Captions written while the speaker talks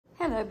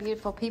Hello,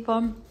 beautiful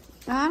people.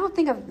 I don't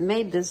think I've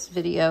made this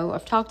video.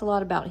 I've talked a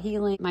lot about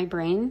healing my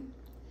brain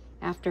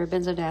after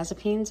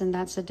benzodiazepines, and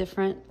that's a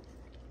different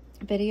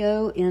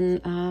video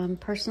in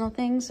personal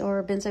things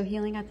or benzo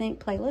healing, I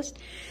think, playlist.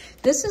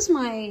 This is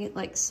my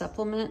like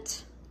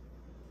supplement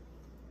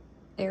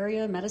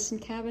area, medicine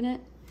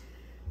cabinet,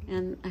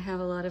 and I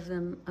have a lot of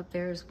them up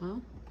there as well.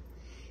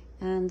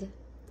 And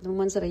the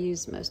ones that I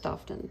use most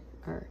often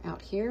are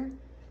out here,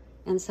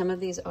 and some of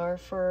these are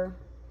for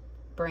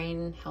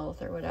brain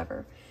health or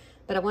whatever.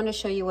 But I want to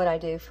show you what I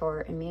do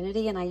for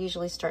immunity, and I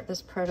usually start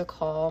this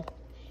protocol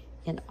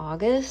in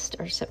August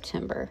or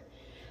September.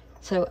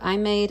 So I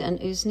made an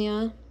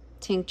usnea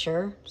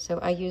tincture, so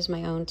I use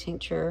my own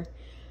tincture,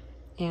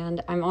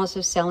 and I'm also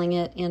selling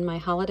it in my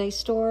holiday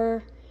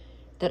store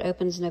that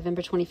opens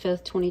November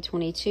 25th,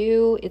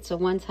 2022. It's a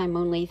one-time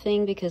only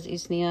thing because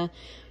usnea,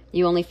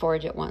 you only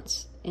forage it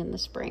once in the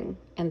spring,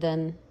 and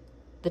then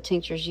the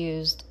tincture's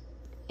used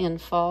in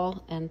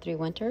fall and through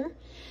winter.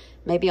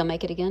 Maybe I'll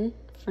make it again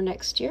for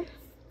next year.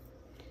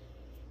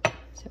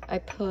 So I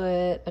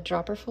put a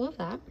dropper full of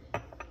that.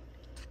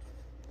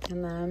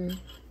 And then,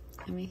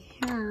 let me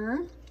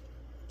here.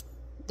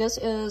 This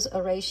is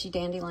a reishi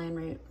dandelion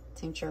root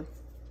tincture.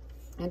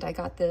 And I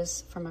got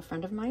this from a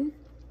friend of mine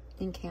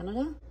in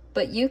Canada.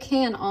 But you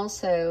can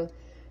also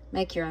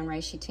make your own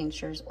reishi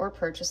tinctures or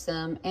purchase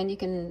them. And you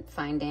can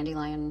find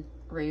dandelion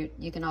root.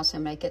 You can also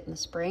make it in the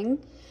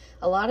spring.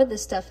 A lot of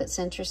this stuff that's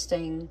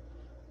interesting,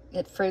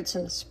 it fruits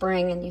in the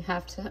spring, and you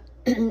have to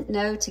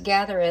know to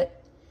gather it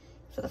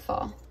for the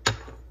fall.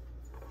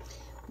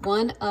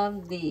 One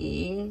of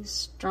the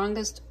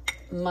strongest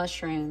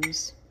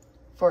mushrooms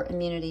for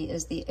immunity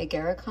is the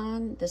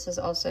agarikon. This is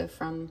also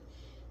from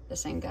the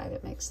same guy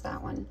that makes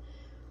that one.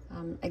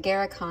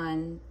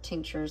 Agarikon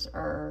tinctures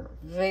are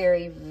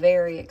very,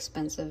 very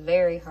expensive,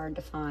 very hard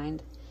to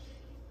find.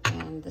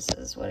 And this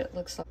is what it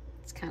looks like.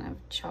 It's kind of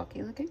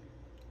chalky looking.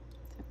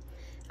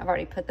 I've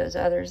already put those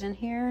others in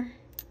here.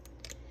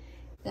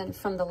 Then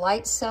from the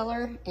Light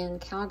Cellar in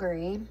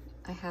Calgary,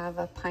 I have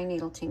a pine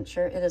needle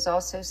tincture. It is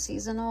also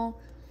seasonal.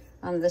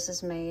 This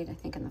is made, I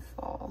think, in the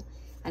fall.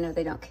 I know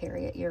they don't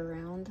carry it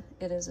year-round.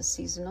 It is a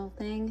seasonal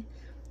thing.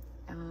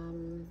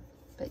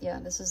 But yeah,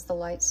 this is the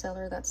Light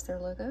Cellar. That's their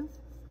logo.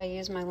 I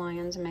use my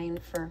lion's mane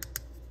for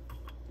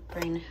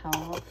brain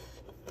health.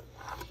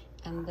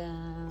 And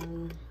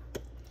then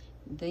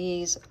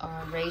these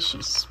are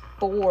reishi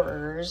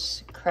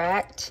spores,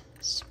 cracked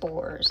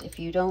spores. If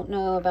you don't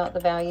know about the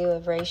value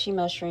of reishi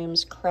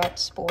mushrooms, cracked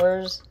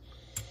spores,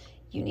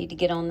 you need to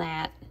get on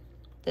that.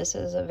 This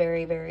is a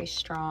very, very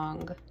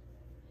strong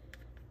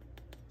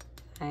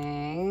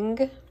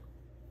thing.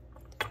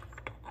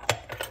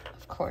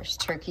 Of course,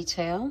 turkey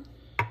tail.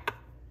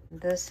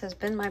 This has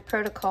been my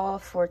protocol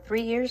for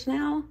 3 years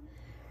now,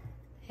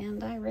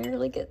 and I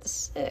rarely get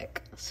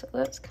sick, so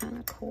that's kind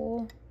of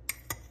cool.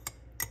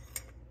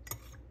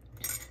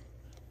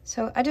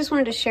 So I just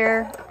wanted to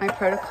share my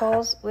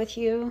protocols with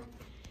you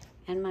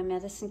and my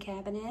medicine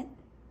cabinet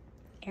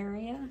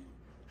area.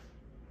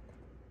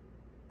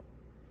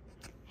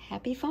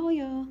 Happy fall,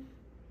 y'all.